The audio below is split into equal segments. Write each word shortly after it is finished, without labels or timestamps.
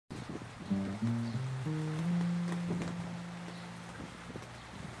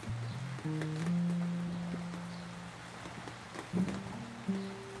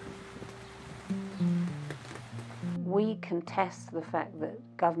We contest the fact that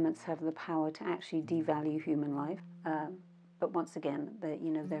governments have the power to actually devalue human life. But once again,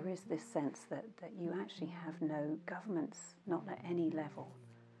 there is this sense that you actually have no governments, not at any level,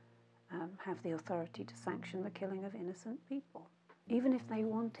 have the authority to sanction the killing of innocent people, even if they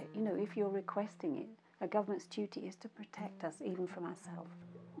want it. If you're requesting it, a government's duty is to protect us, even from ourselves.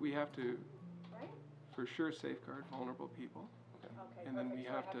 We have to, for sure, safeguard vulnerable people. Okay, and then we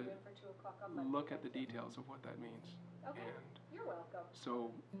have to look at the details of what that means. Okay, and you're welcome.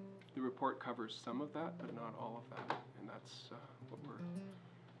 so the report covers some of that, but not all of that, and that's what we're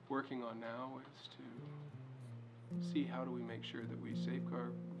working on now, is to see how do we make sure that we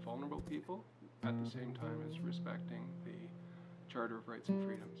safeguard vulnerable people at the same time as respecting the Charter of Rights and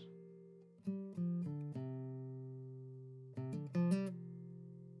Freedoms.